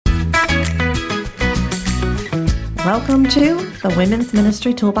Welcome to the Women's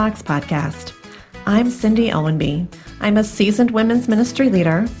Ministry Toolbox Podcast. I'm Cindy Owenby. I'm a seasoned women's ministry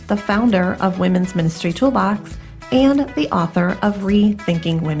leader, the founder of Women's Ministry Toolbox, and the author of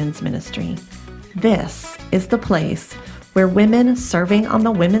Rethinking Women's Ministry. This is the place where women serving on the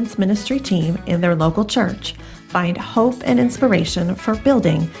women's ministry team in their local church find hope and inspiration for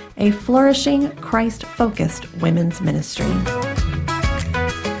building a flourishing, Christ-focused women's ministry.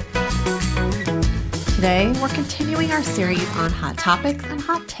 Today, we're continuing our series on hot topics and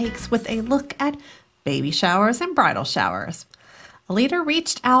hot takes with a look at baby showers and bridal showers. A leader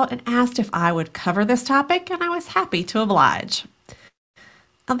reached out and asked if I would cover this topic, and I was happy to oblige.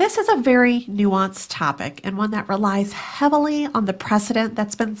 Now, this is a very nuanced topic and one that relies heavily on the precedent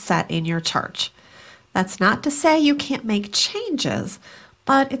that's been set in your church. That's not to say you can't make changes,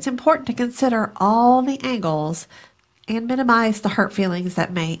 but it's important to consider all the angles and minimize the hurt feelings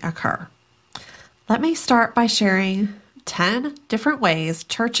that may occur. Let me start by sharing 10 different ways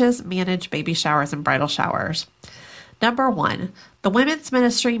churches manage baby showers and bridal showers. Number 1, the women's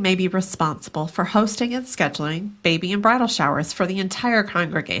ministry may be responsible for hosting and scheduling baby and bridal showers for the entire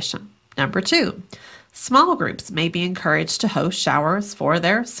congregation. Number 2, small groups may be encouraged to host showers for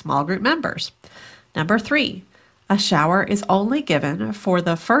their small group members. Number 3, a shower is only given for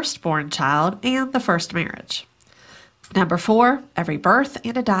the firstborn child and the first marriage. Number 4, every birth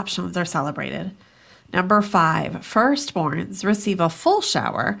and adoptions are celebrated. Number 5, firstborns receive a full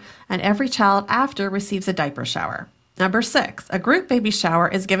shower, and every child after receives a diaper shower. Number 6, a group baby shower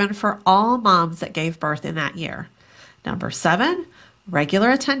is given for all moms that gave birth in that year. Number 7,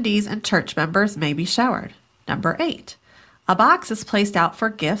 regular attendees and church members may be showered. Number 8, a box is placed out for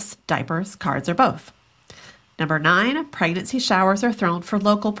gifts, diapers, cards, or both. Number 9, pregnancy showers are thrown for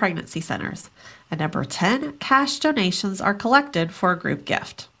local pregnancy centers. And number 10, cash donations are collected for a group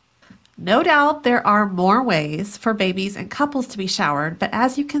gift. No doubt there are more ways for babies and couples to be showered, but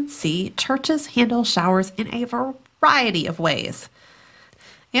as you can see, churches handle showers in a variety of ways.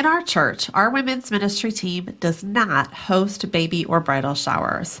 In our church, our women's ministry team does not host baby or bridal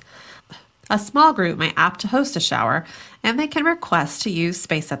showers. A small group may opt to host a shower, and they can request to use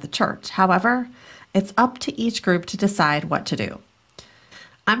space at the church. However, it's up to each group to decide what to do.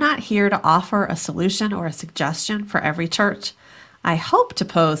 I'm not here to offer a solution or a suggestion for every church. I hope to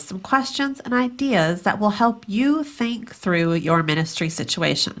pose some questions and ideas that will help you think through your ministry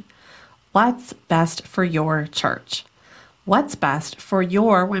situation. What's best for your church? What's best for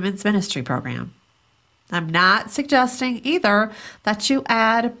your women's ministry program? I'm not suggesting either that you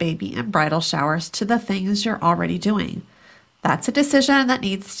add baby and bridal showers to the things you're already doing. That's a decision that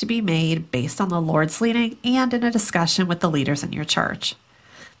needs to be made based on the Lord's leading and in a discussion with the leaders in your church.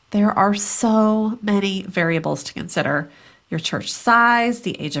 There are so many variables to consider. Your church size,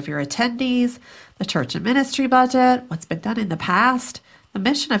 the age of your attendees, the church and ministry budget, what's been done in the past, the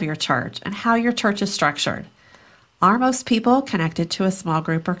mission of your church, and how your church is structured. Are most people connected to a small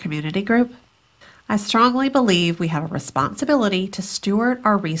group or community group? I strongly believe we have a responsibility to steward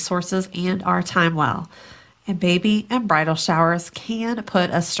our resources and our time well, and baby and bridal showers can put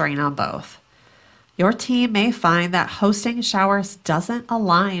a strain on both. Your team may find that hosting showers doesn't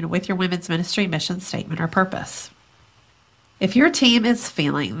align with your women's ministry mission statement or purpose. If your team is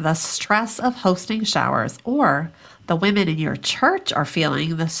feeling the stress of hosting showers, or the women in your church are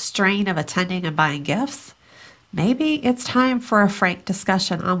feeling the strain of attending and buying gifts, maybe it's time for a frank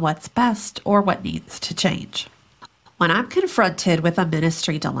discussion on what's best or what needs to change. When I'm confronted with a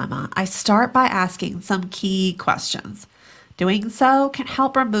ministry dilemma, I start by asking some key questions. Doing so can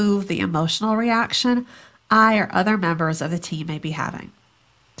help remove the emotional reaction I or other members of the team may be having.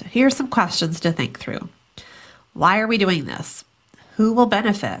 So here's some questions to think through. Why are we doing this? Who will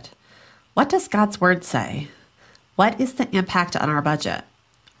benefit? What does God's word say? What is the impact on our budget?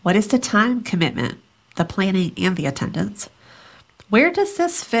 What is the time commitment, the planning, and the attendance? Where does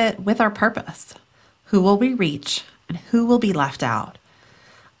this fit with our purpose? Who will we reach, and who will be left out?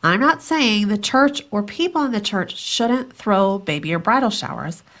 I'm not saying the church or people in the church shouldn't throw baby or bridal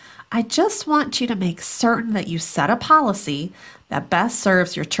showers. I just want you to make certain that you set a policy that best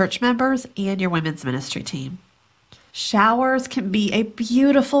serves your church members and your women's ministry team. Showers can be a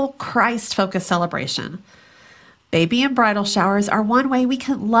beautiful Christ-focused celebration. Baby and bridal showers are one way we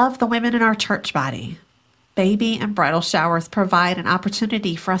can love the women in our church body. Baby and bridal showers provide an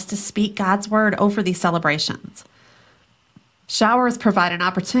opportunity for us to speak God's word over these celebrations. Showers provide an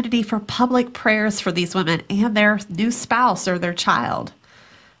opportunity for public prayers for these women and their new spouse or their child.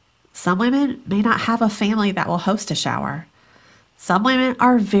 Some women may not have a family that will host a shower. Some women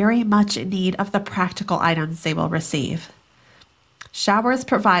are very much in need of the practical items they will receive. Showers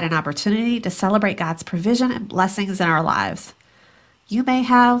provide an opportunity to celebrate God's provision and blessings in our lives. You may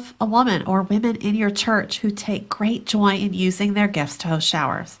have a woman or women in your church who take great joy in using their gifts to host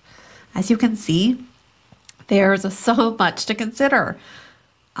showers. As you can see, there's so much to consider.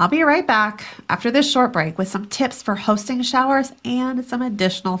 I'll be right back after this short break with some tips for hosting showers and some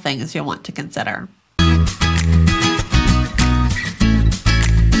additional things you'll want to consider.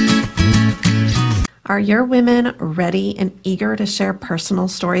 Are your women ready and eager to share personal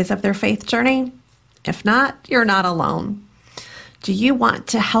stories of their faith journey? If not, you're not alone. Do you want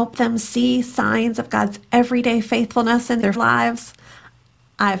to help them see signs of God's everyday faithfulness in their lives?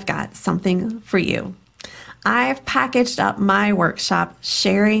 I've got something for you. I've packaged up my workshop,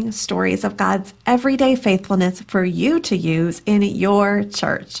 Sharing Stories of God's Everyday Faithfulness, for you to use in your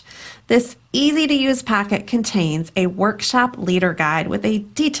church. This easy-to-use packet contains a workshop leader guide with a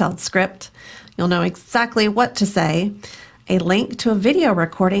detailed script. You'll know exactly what to say, a link to a video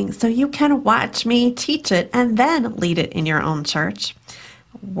recording so you can watch me teach it and then lead it in your own church.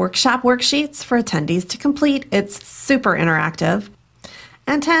 Workshop worksheets for attendees to complete. It's super interactive.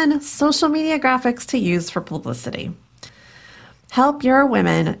 And 10 social media graphics to use for publicity. Help your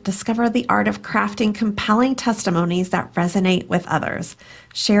women discover the art of crafting compelling testimonies that resonate with others.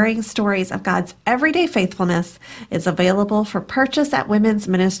 Sharing Stories of God's Everyday Faithfulness is available for purchase at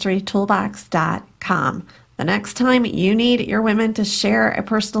womensministrytoolbox.com. The next time you need your women to share a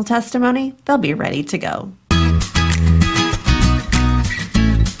personal testimony, they'll be ready to go.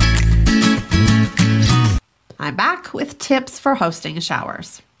 I'm back with tips for hosting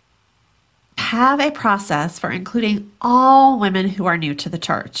showers. Have a process for including all women who are new to the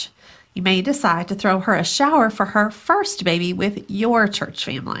church. You may decide to throw her a shower for her first baby with your church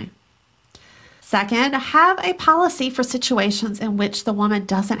family. Second, have a policy for situations in which the woman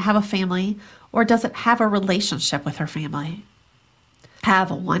doesn't have a family or doesn't have a relationship with her family.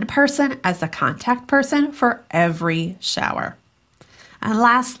 Have one person as the contact person for every shower. And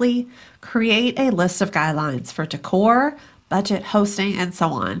lastly, create a list of guidelines for decor, budget, hosting, and so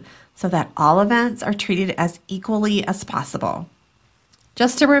on, so that all events are treated as equally as possible.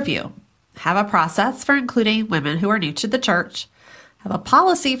 Just to review, have a process for including women who are new to the church, have a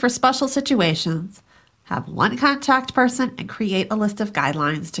policy for special situations, have one contact person, and create a list of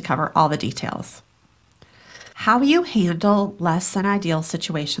guidelines to cover all the details. How you handle less than ideal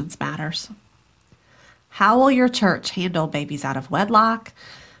situations matters. How will your church handle babies out of wedlock,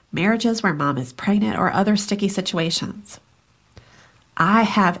 marriages where mom is pregnant, or other sticky situations? I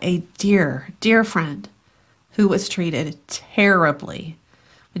have a dear, dear friend who was treated terribly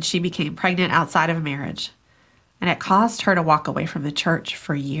when she became pregnant outside of marriage, and it caused her to walk away from the church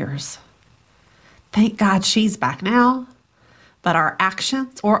for years. Thank God she's back now, but our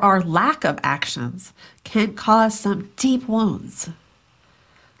actions or our lack of actions can cause some deep wounds.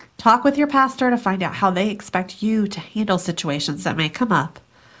 Talk with your pastor to find out how they expect you to handle situations that may come up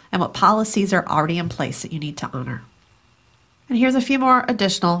and what policies are already in place that you need to honor. And here's a few more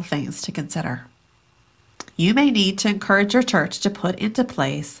additional things to consider. You may need to encourage your church to put into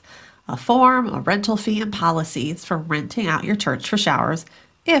place a form, a rental fee, and policies for renting out your church for showers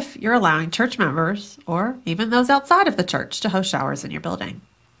if you're allowing church members or even those outside of the church to host showers in your building.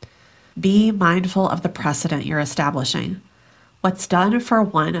 Be mindful of the precedent you're establishing. What's done for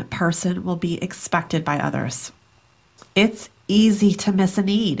one person will be expected by others. It's easy to miss a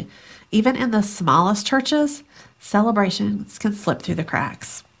need. Even in the smallest churches, celebrations can slip through the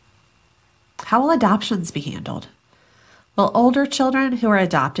cracks. How will adoptions be handled? Will older children who are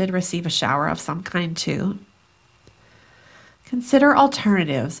adopted receive a shower of some kind too? Consider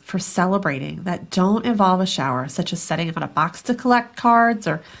alternatives for celebrating that don't involve a shower, such as setting out a box to collect cards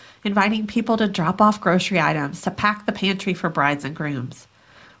or inviting people to drop off grocery items to pack the pantry for brides and grooms,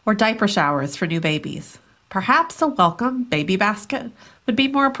 or diaper showers for new babies. Perhaps a welcome baby basket would be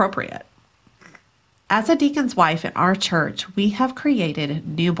more appropriate. As a deacon's wife in our church, we have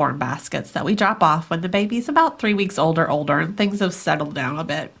created newborn baskets that we drop off when the baby's about 3 weeks old or older and things have settled down a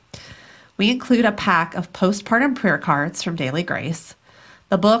bit. We include a pack of postpartum prayer cards from Daily Grace,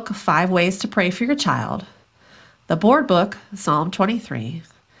 the book 5 Ways to Pray for Your Child, the board book Psalm 23,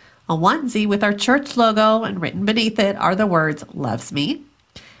 a onesie with our church logo, and written beneath it are the words "Loves Me,"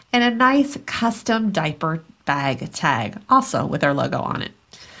 and a nice custom diaper bag tag, also with our logo on it.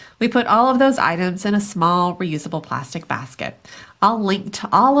 We put all of those items in a small reusable plastic basket. I'll link to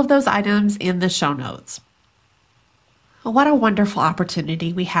all of those items in the show notes. What a wonderful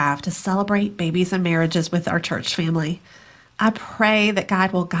opportunity we have to celebrate babies and marriages with our church family. I pray that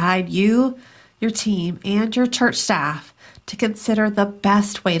God will guide you, your team, and your church staff to consider the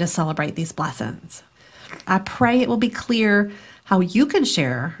best way to celebrate these blessings. I pray it will be clear how you can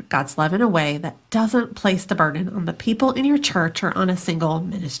share God's love in a way that doesn't place the burden on the people in your church or on a single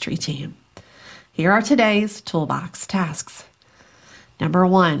ministry team. Here are today's toolbox tasks. Number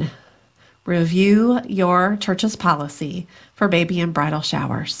 1, review your church's policy for baby and bridal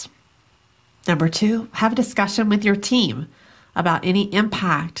showers. Number 2, have a discussion with your team about any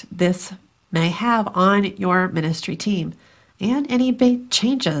impact this may have on your ministry team and any big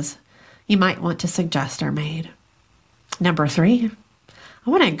changes you might want to suggest are made. Number 3, I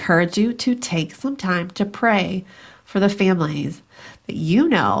want to encourage you to take some time to pray for the families that you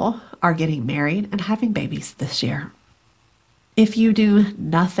know are getting married and having babies this year. If you do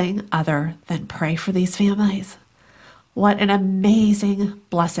nothing other than pray for these families, what an amazing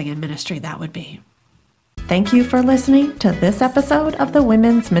blessing in ministry that would be. Thank you for listening to this episode of the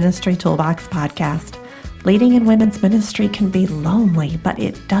Women's Ministry Toolbox podcast. Leading in women's ministry can be lonely, but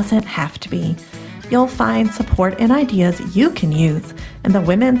it doesn't have to be. You'll find support and ideas you can use in the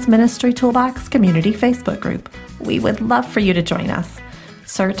Women's Ministry Toolbox Community Facebook group. We would love for you to join us.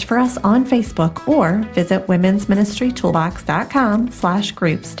 Search for us on Facebook or visit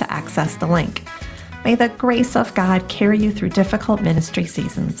womensministrytoolbox.com/groups to access the link. May the grace of God carry you through difficult ministry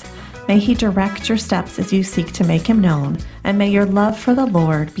seasons. May He direct your steps as you seek to make Him known, and may your love for the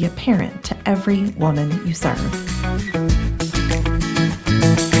Lord be apparent to every woman you serve.